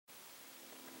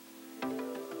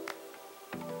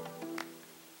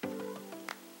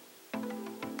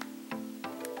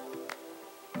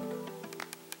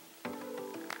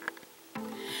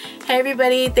Hey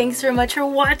everybody, thanks so much for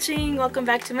watching. Welcome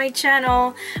back to my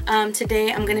channel.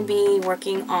 Today I'm going to be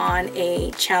working on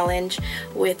a challenge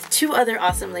with two other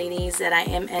awesome ladies that I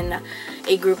am in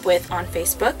a group with on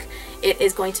Facebook. It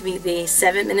is going to be the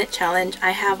 7-minute challenge.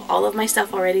 I have all of my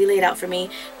stuff already laid out for me.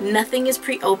 Nothing is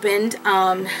pre-opened.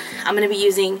 I'm going to be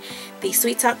using the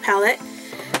Sweet Talk palette,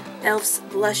 Elf's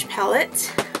blush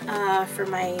palette for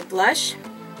my blush.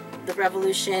 The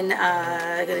Revolution,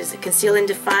 what is it? Conceal and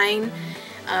Define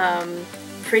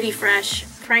Pretty Fresh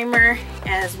primer,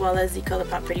 as well as the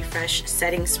ColourPop Pretty Fresh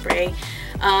setting spray,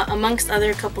 amongst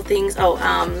other couple things.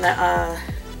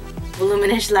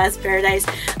 Voluminous Last Paradise.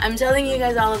 I'm telling you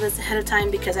guys all of this ahead of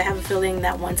time because I have a feeling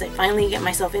that once I finally get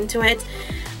myself into it,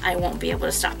 I won't be able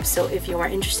to stop. So if you are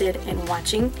interested in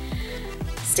watching,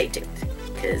 stay tuned,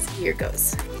 because here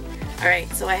goes.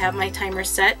 Alright, so I have my timer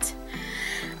set.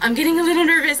 I'm getting a little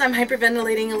nervous. I'm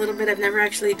hyperventilating a little bit. I've never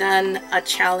actually done a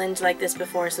challenge like this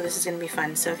before, so this is going to be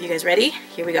fun. So if you guys ready,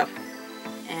 here we go.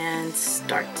 And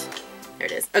start. There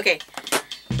it is. Okay.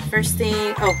 First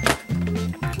thing, oh,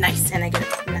 nice. And I get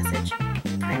a message.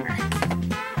 Primer.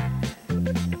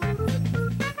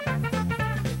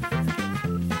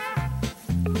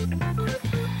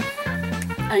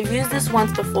 I've used this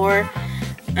once before,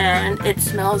 and it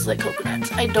smells like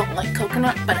coconut. I don't like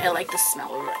coconut, but I like the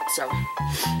smell of it. So,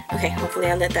 okay, hopefully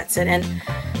I'll let that sit in.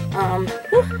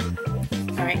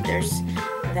 Alright, there's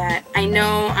that. I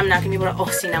know I'm not going to be able to, oh,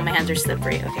 see, now my hands are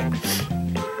slippery. Okay.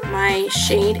 My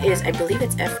shade is, I believe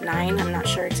it's F9. I'm not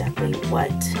sure exactly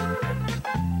what.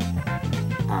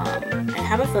 I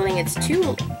have a feeling it's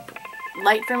too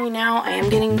light for me now. I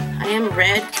am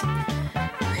red.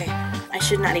 Okay, I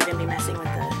should not even be messing with the,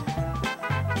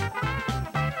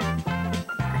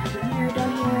 I have a mirror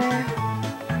down here.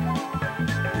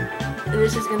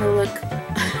 This is gonna look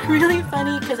really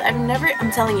funny because I'm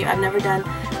telling you, I've never done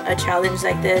a challenge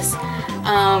like this.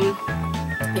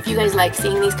 If you guys like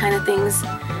seeing these kind of things,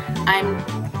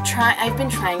 I've been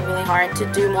trying really hard to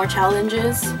do more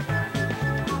challenges.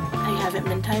 I haven't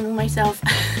been timing myself.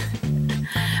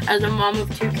 As a mom of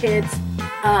 2 kids,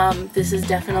 this is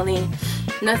definitely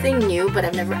nothing new, but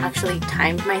I've never actually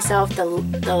timed myself.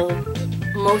 The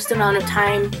most amount of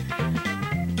time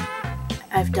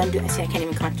I've done, see, I can't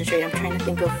even concentrate. I'm trying to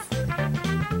think of,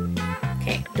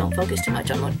 okay, don't focus too much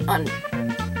on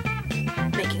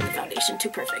making the foundation too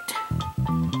perfect.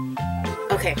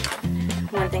 Okay,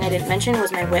 one thing I didn't mention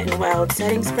was my Wet n Wild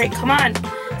setting spray. Come on!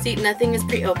 See, nothing is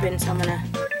pre-opened, so I'm gonna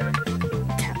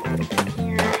tap a little bit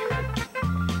here.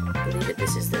 I believe that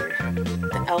this is the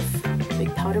e.l.f.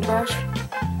 big powder brush.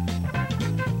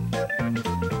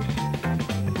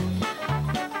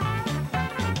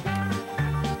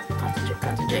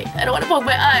 Concentrate. I don't want to poke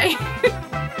my eye.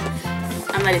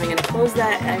 I'm not even gonna close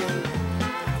that.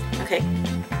 Okay.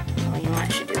 Oh, you know what I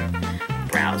should do?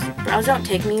 Brows. Brows don't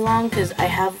take me long because I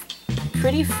have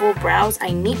pretty full brows.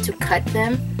 I need to cut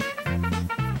them,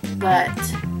 but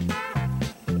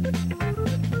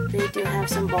they do have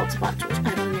some bald spots, which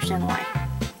I don't understand why.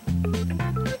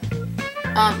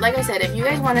 Like I said, if you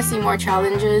guys want to see more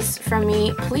challenges from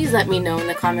me, please let me know in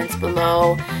the comments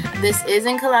below. This is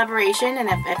in collaboration, and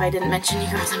if I didn't mention you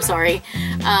guys, I'm sorry,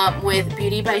 with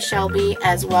Beauty by Shelbye,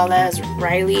 as well as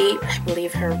Rylee. I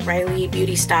believe her Rylee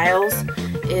Beauty Styles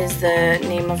is the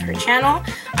name of her channel.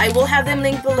 I will have them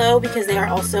linked below because they are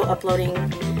also uploading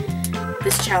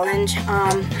this challenge.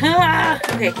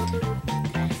 Okay,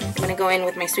 I'm gonna go in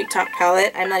with my Sweet Talk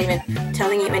palette. I'm not even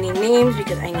telling you any names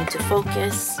because I need to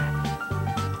focus.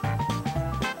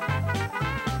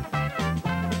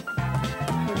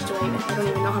 I don't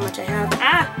even know how much I have.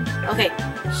 Ah! Okay.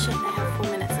 Shit, I have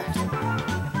 4 minutes left.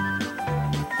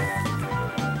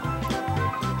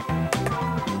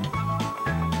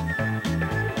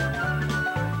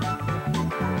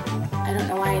 I don't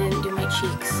know why I didn't do my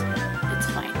cheeks. It's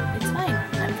fine. It's fine.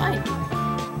 I'm fine.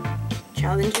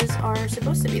 Challenges are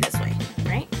supposed to be this way,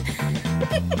 right?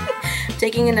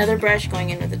 Taking another brush, going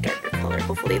in with a darker color.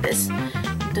 Hopefully this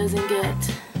doesn't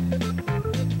get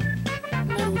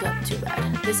muddled up too bad.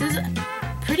 This is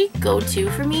pretty go-to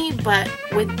for me, but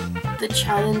with the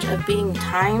challenge of being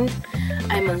timed,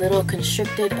 I'm a little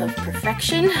constricted of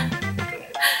perfection.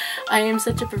 I am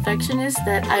such a perfectionist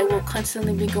that I will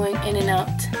constantly be going in and out.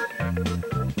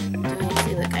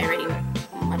 See, look, I already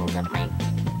muddled up my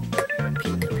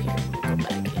pink up here. Go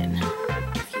back in,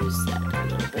 diffuse that a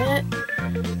little bit.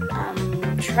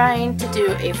 I'm trying to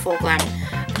do a full glam.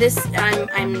 This,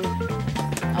 I'm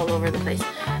all over the place.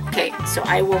 Okay, so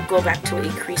I will go back to a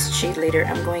creased shade later.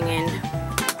 I'm going in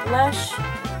blush.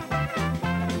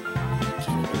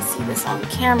 Can't even see this on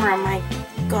camera. My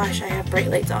gosh, I have bright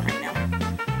lights on right now.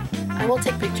 I will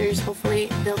take pictures. Hopefully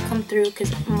they'll come through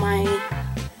because my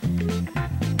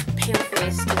pale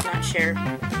face does not share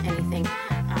anything.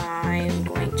 I'm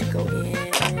going to go in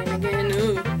again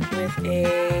with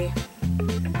a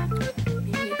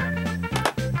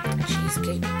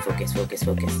cheesecake. Focus, focus,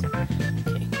 focus.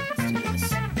 Okay, let's do this.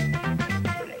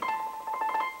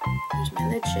 There's my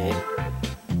lid shade.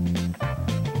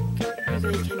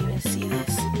 You guys can't even see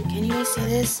this. Can you guys see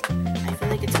this? I feel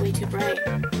like it's way too bright.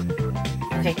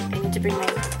 Okay, I need to bring my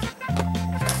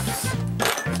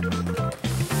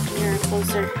mirror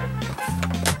closer.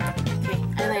 Okay,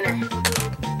 eyeliner.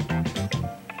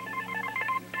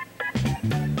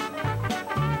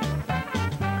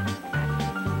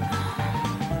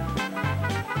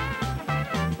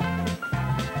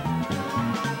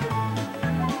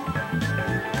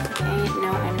 Okay,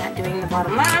 no, I'm not doing the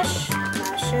bottom lash.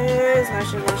 Lashes,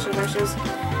 lashes, lashes, lashes.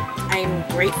 I'm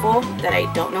grateful that I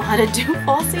don't know how to do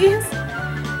falsies.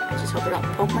 I just hope I don't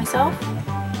poke myself.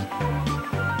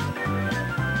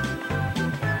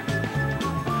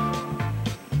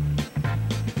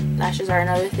 Lashes are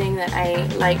another thing that I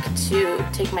like to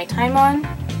take my time on.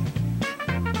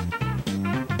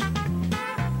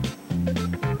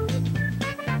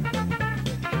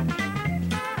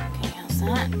 Okay, how's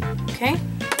that? Okay.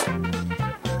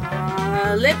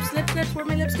 Lips, lips, lips. Where'd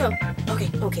my lips go? Okay,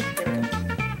 okay, there we go.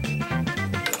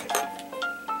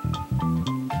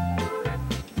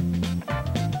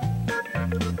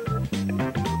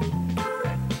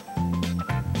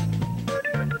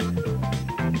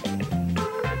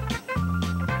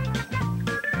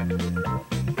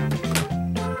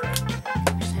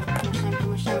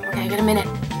 Okay, I got a minute.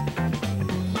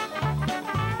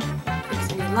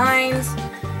 Fix any lines.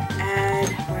 Add.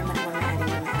 What am I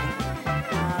adding?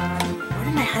 Where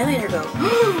did my highlighter go?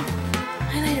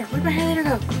 Highlighter. Where'd my highlighter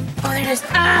go? Oh, there it is.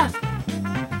 Ah!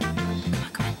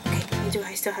 Come on. Okay,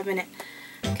 I still have a minute.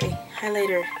 Okay,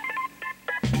 highlighter.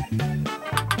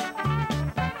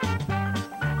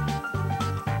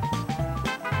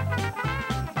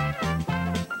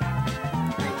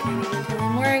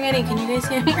 Can you guys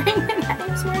see I'm wearing it?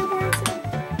 I'm sorry, I'm wearing it.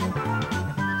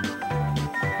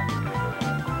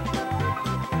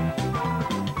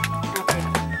 Okay.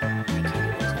 I can't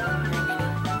even tell I'm wearing any.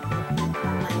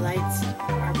 My lights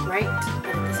are bright,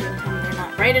 but at the same time they're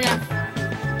not bright enough.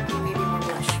 Okay, maybe more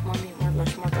blush. More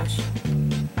blush, more blush.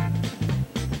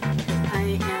 I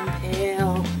am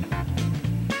pale.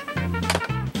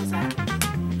 What's that?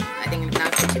 I think I'm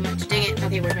not too much. Dang it.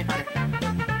 Okay, where's my powder?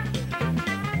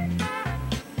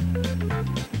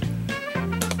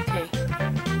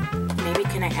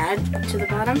 Can I add to the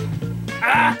bottom?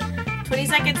 Ah! 20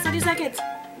 seconds, 30 seconds.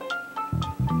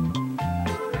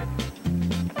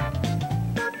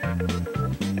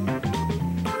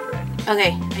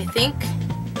 Okay, I think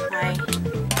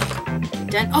I'm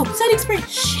done. Oh, setting spray.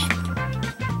 Shit.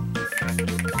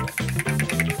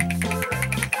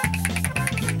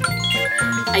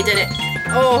 I did it.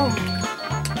 Oh.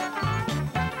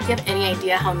 Do you have any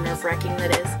idea how nerve-wracking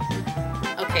that is?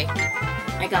 Okay.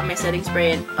 I got my setting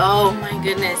spray in. Oh my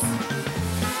goodness.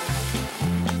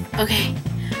 Okay,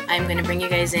 I'm gonna bring you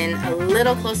guys in a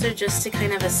little closer just to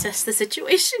kind of assess the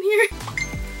situation here.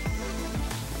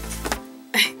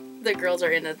 The girls are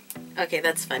in a... Okay,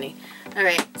 that's funny.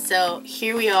 Alright, so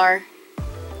here we are.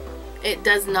 It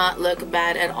does not look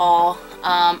bad at all.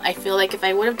 I feel like if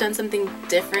I would have done something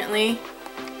differently...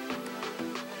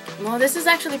 Well, this is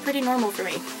actually pretty normal for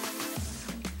me.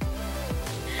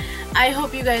 I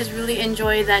hope you guys really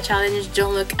enjoyed that challenge.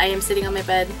 Don't look, I am sitting on my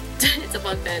bed. It's a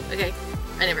bunk bed. Okay,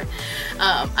 whatever.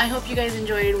 I hope you guys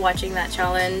enjoyed watching that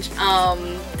challenge.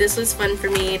 This was fun for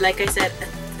me. Like I said,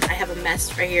 I have a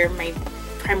mess right here. My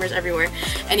primer's everywhere.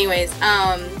 Anyways,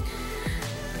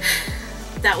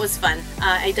 that was fun.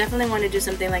 I definitely want to do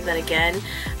something like that again.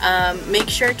 Make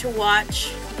sure to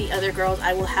watch the other girls.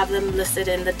 I will have them listed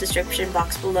in the description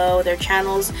box below, their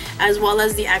channels, as well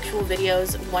as the actual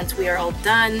videos once we are all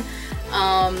done.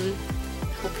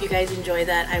 Hope you guys enjoy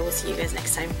that. I will see you guys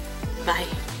next time. Bye.